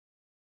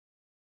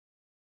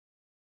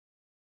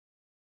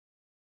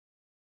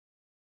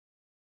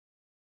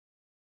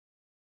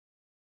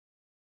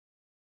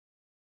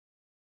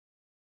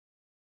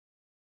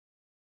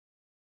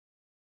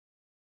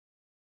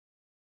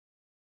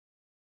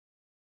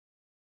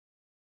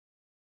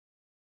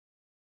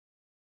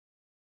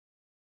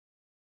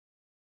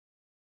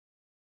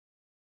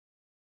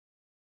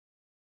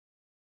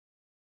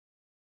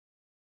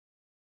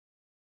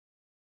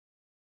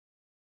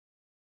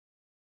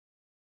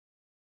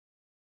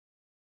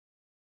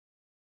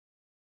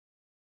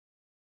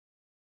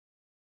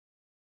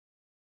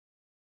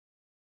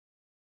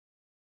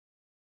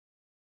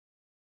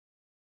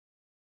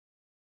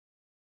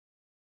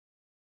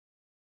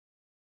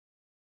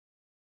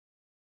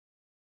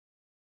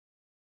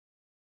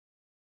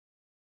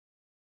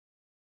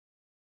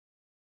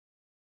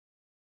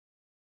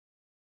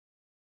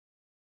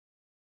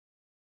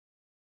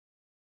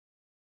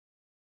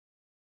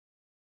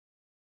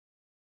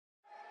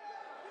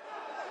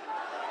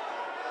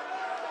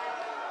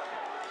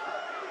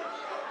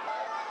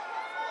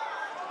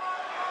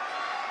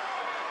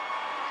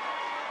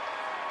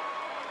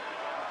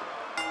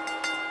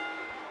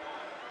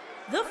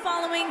The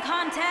following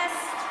contest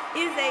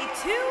is a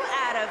 2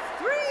 out of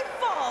 3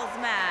 falls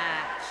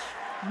match.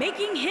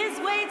 Making his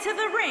way to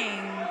the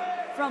ring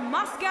from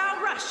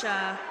Moscow,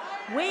 Russia,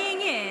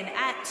 weighing in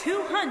at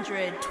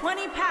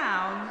 220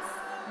 pounds,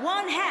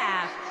 one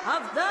half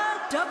of the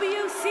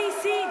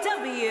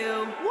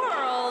WCCW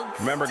World.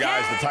 Remember,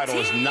 guys, the title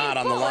is not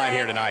on the line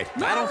here tonight.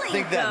 Malenko. I don't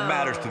think that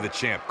matters to the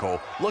champ,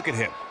 Cole. Look at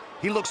him.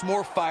 He looks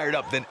more fired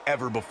up than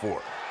ever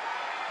before.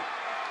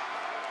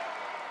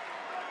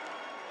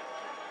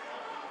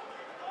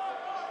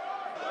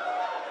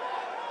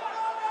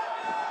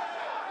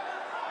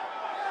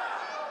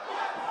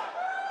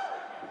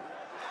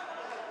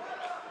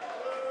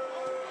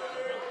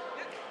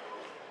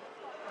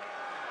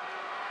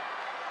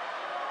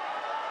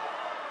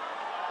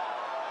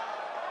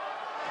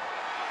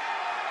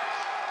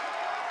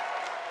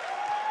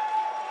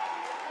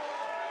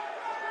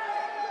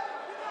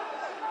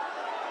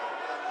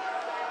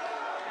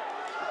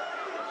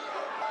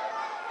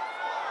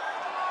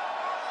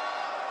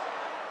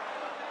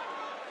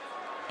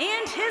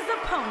 And his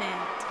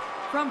opponent,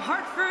 from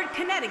Hartford,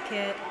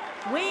 Connecticut,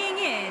 weighing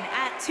in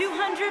at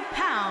 200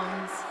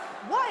 pounds,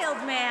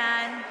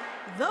 Wildman,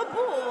 the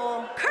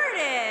Bull,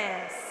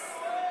 Curtis.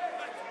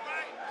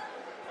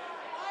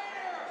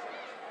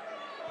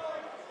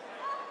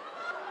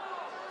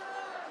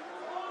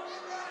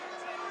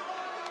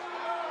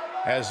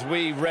 As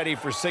we ready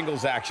for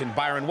singles action,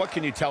 Byron, what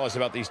can you tell us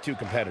about these two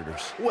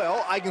competitors?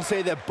 Well, I can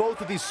say that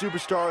both of these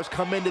superstars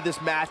come into this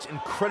match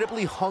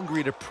incredibly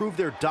hungry to prove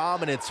their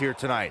dominance here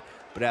tonight.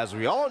 But as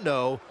we all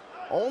know,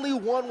 only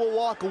one will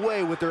walk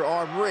away with their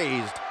arm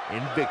raised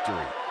in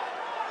victory.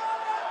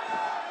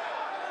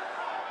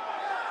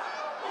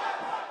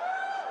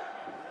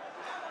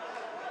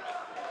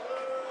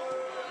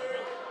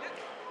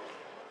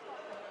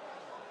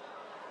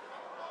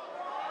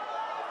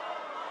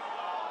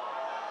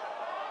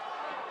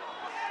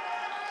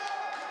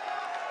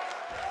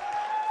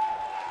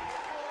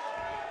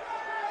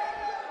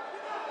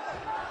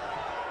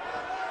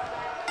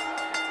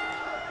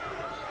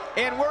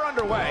 And we're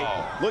underway.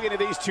 Looking at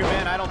these two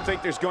men, I don't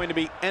think there's going to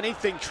be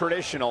anything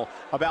traditional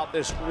about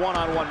this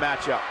one-on-one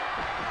matchup.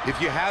 If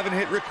you haven't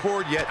hit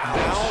record yet,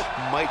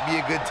 now might be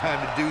a good time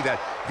to do that.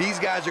 These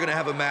guys are going to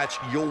have a match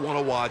you'll want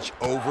to watch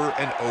over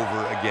and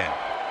over again.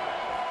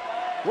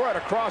 We're at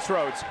a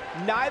crossroads.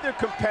 Neither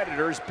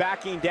competitor's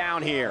backing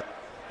down here.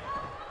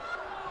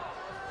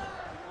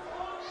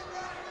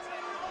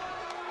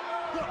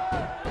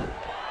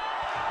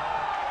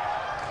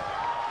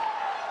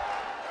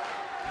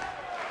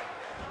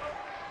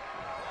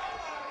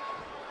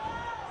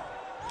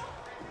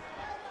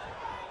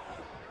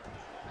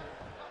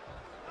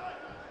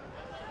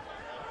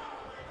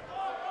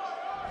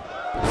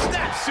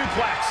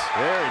 Suplex.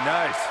 Very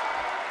nice.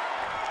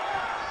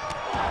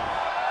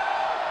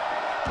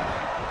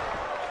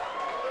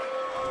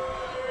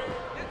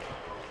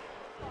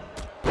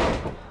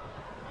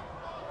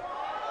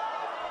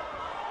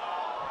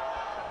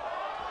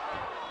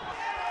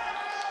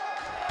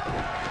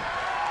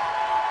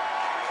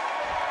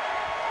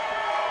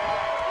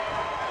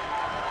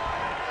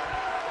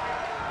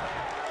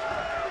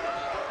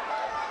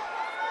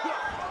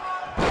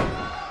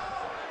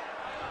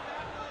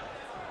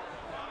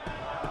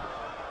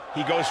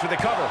 He goes for the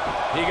cover.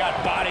 He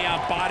got body on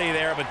body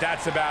there, but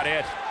that's about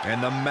it.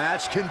 And the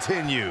match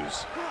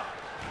continues.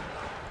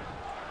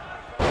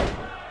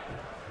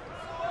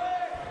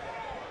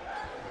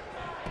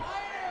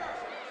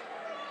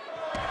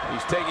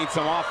 He's taking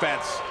some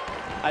offense.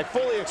 I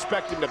fully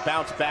expect him to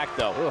bounce back,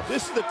 though.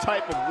 This is the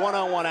type of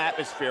one-on-one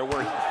atmosphere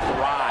where he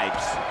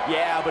thrives.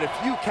 Yeah, but if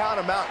you count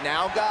him out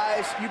now,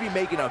 guys, you'd be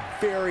making a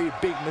very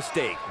big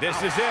mistake. This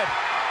is it.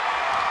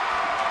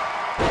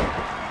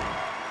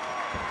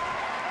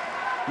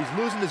 He's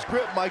losing his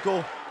grip,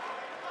 Michael.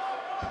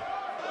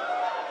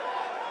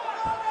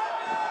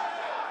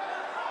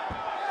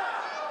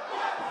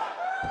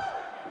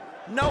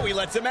 No, he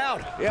lets him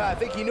out. Yeah, I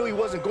think he knew he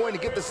wasn't going to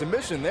get the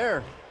submission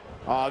there.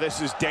 Oh,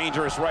 this is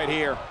dangerous right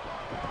here.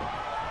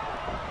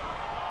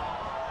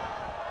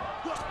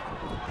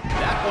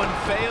 That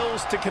one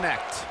fails to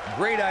connect.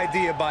 Great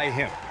idea by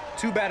him.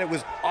 Too bad it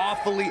was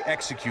awfully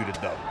executed,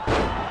 though.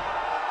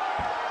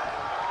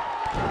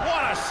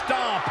 What a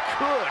stomp.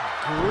 Good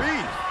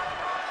grief.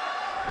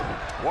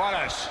 What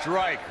a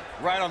strike.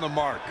 Right on the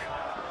mark.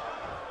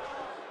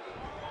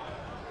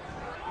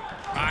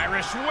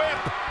 Irish whip.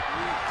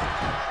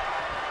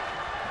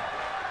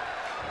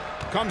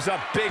 Comes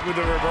up big with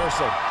the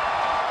reversal.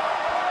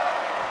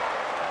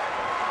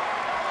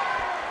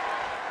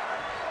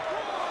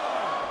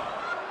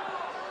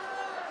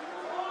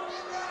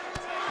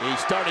 He's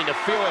starting to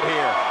feel it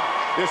here.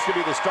 This could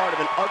be the start of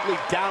an ugly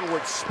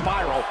downward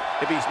spiral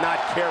if he's not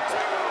careful.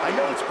 I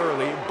know it's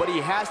early, but he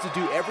has to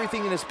do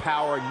everything in his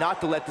power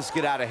not to let this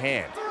get out of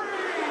hand.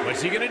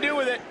 What's he gonna do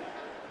with it?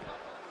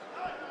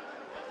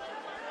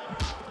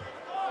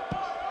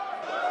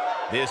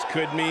 This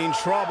could mean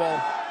trouble.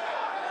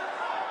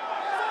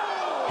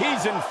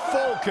 He's in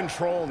full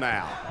control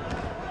now.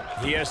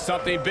 He has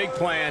something big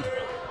planned.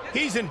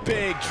 He's in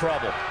big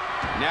trouble.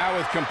 Now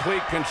with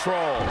complete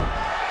control.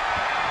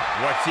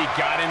 What's he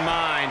got in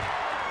mind?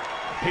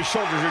 His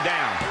shoulders are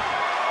down.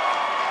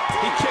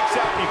 He kicks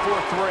out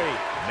before 3.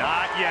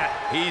 Not yet.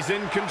 He's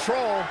in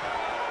control.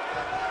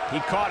 He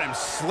caught him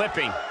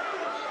slipping.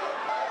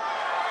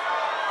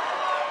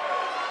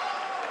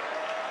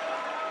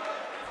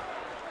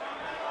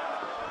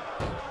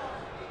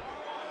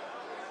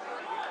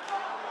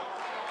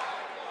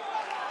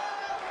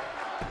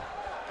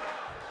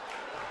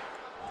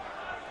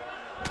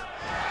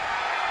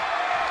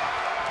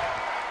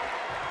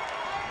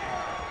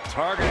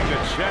 Targeting the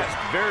chest,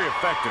 very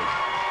effective.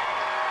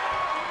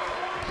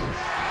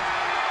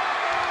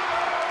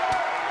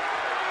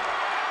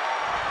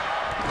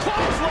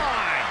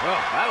 Clothesline!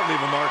 Well, that'll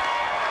leave a mark.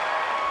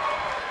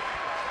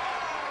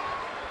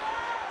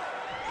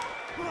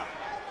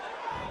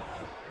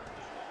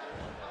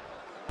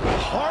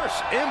 Harsh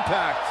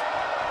impact.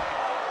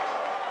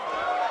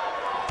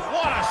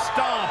 What a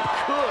stomp.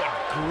 Good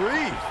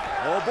grief.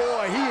 Oh,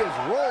 boy, he is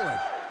rolling.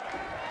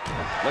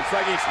 Looks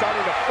like he's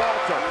starting to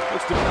falter.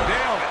 Looks to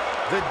Nailed it.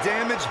 The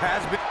damage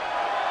has been...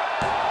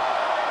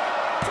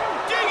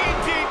 Digging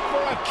deep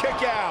for a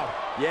kick out.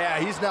 Yeah,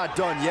 he's not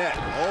done yet.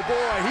 Oh,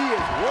 boy, he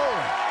is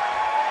rolling.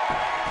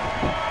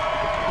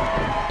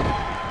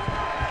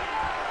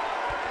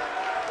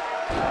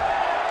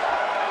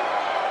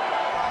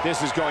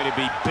 This is going to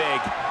be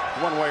big,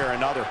 one way or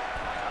another.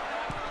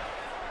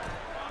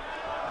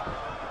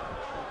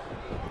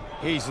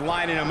 He's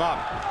lining him up.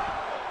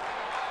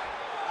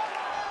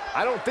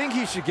 I don't think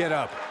he should get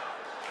up.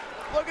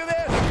 Look at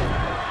this.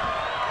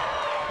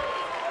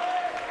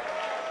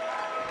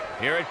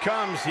 Here it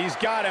comes. He's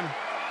got him.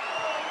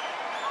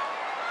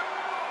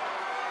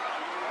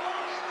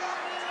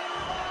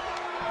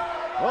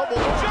 Oh, boy.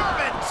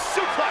 German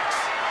suplex.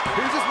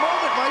 Here's his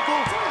moment,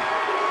 Michael.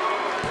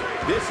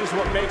 This is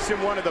what makes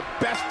him one of the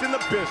best in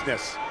the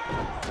business.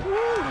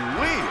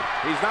 Woo-wee.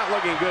 He's not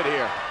looking good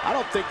here. I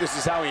don't think this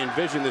is how he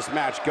envisioned this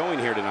match going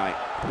here tonight.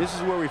 This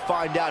is where we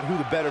find out who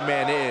the better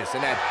man is.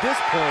 And at this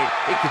point,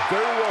 it could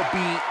very well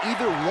be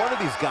either one of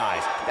these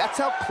guys. That's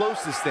how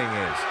close this thing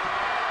is.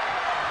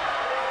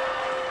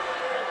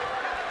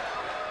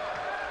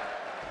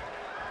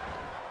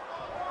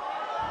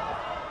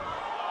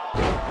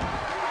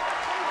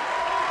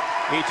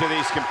 Each of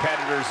these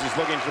competitors is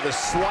looking for the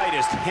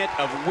slightest hint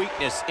of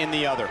weakness in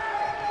the other.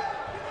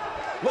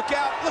 Look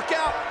out, look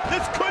out.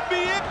 This could be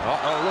it.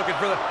 Uh-oh, looking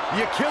for the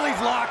Achilles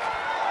lock.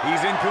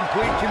 He's in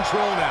complete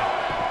control now.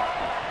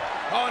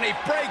 Oh, and he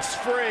breaks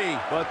free.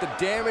 But the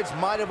damage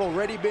might have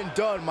already been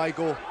done,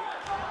 Michael.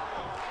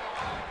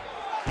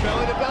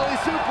 Belly-to-belly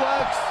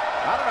suplex.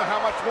 I don't know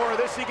how much more of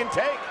this he can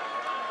take.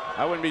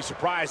 I wouldn't be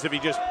surprised if he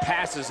just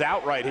passes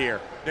out right here.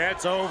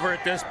 That's over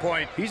at this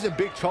point. He's in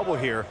big trouble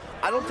here.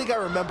 I don't think I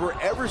remember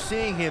ever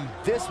seeing him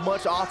this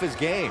much off his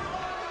game.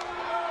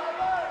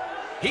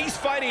 He's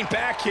fighting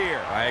back here.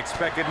 I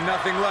expected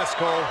nothing less,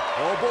 Cole.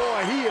 Oh,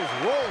 boy, he is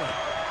rolling.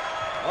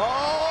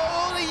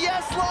 Oh, the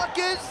yes lock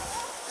is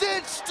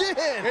cinched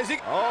in. Is he?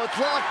 Oh, it's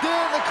locked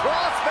in, the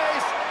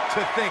crossface.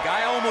 To think,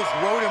 I almost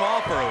wrote him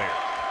off earlier.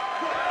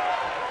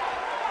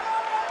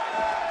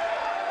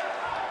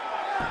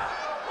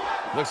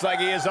 Looks like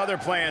he has other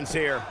plans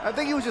here. I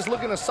think he was just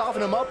looking to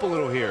soften him up a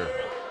little here.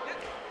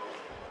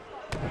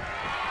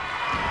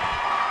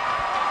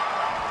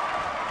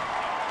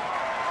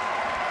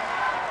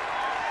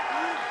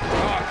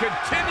 Oh,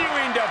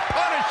 continuing to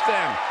punish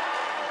them.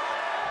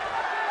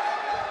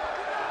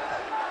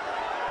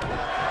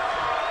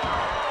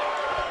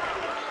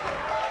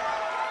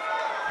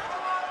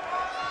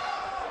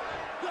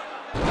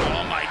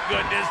 Oh, my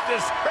goodness,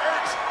 this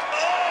hurts.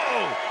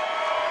 Oh!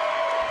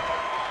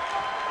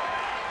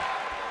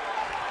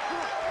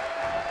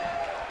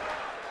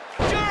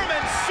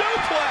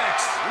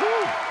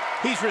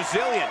 He's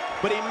resilient,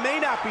 but he may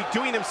not be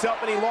doing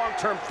himself any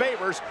long-term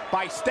favors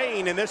by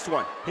staying in this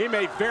one. He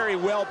may very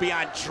well be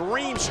on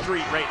Dream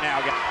Street right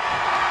now, guys.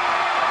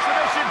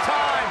 Submission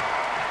time.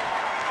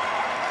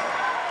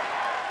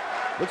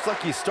 Looks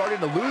like he's starting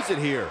to lose it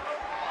here.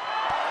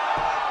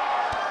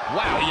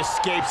 Wow, he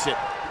escapes it.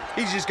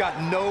 He's just got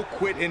no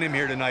quit in him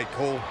here tonight,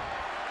 Cole.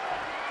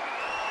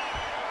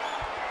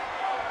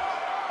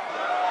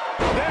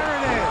 There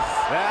it is.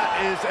 That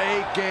is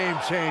a game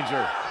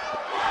changer.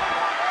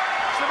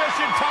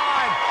 Submission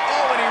time.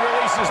 Oh, and he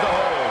releases the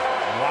hold.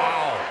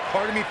 Wow.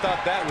 Part of me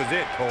thought that was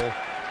it, Cole.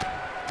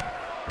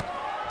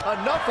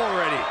 Enough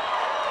already.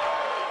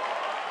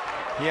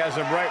 He has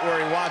him right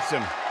where he wants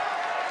him.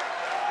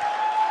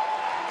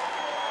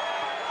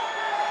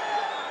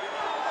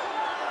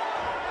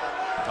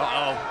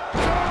 Uh-oh.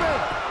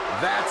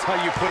 That's how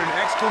you put an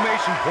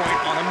exclamation point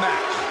on a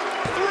match.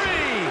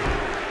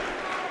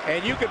 3!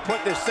 And you could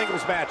put this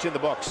singles match in the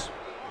books.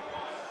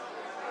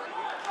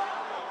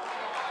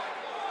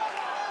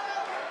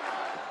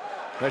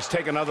 Let's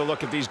take another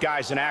look at these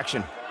guys in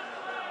action.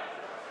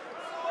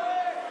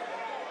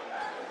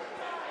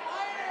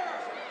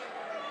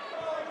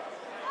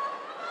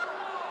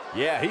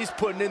 Yeah, he's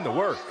putting in the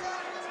work.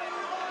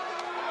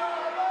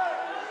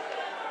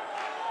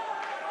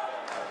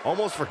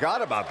 Almost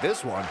forgot about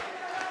this one.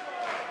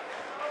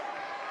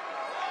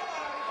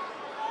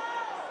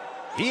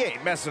 He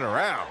ain't messing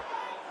around.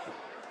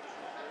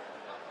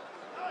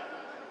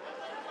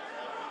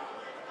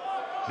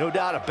 No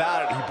doubt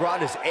about it, he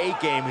brought his A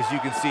game, as you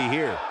can see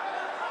here.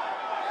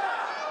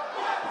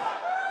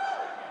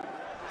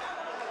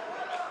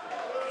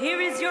 Here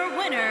is your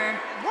winner,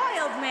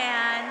 Wild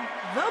Man,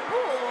 the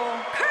Bull,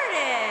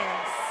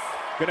 Curtis.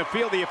 Gonna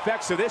feel the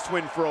effects of this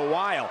win for a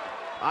while.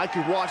 I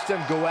could watch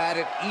them go at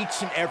it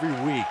each and every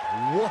week.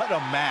 What a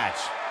match.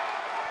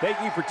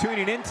 Thank you for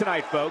tuning in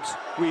tonight, folks.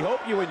 We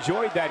hope you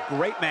enjoyed that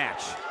great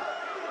match.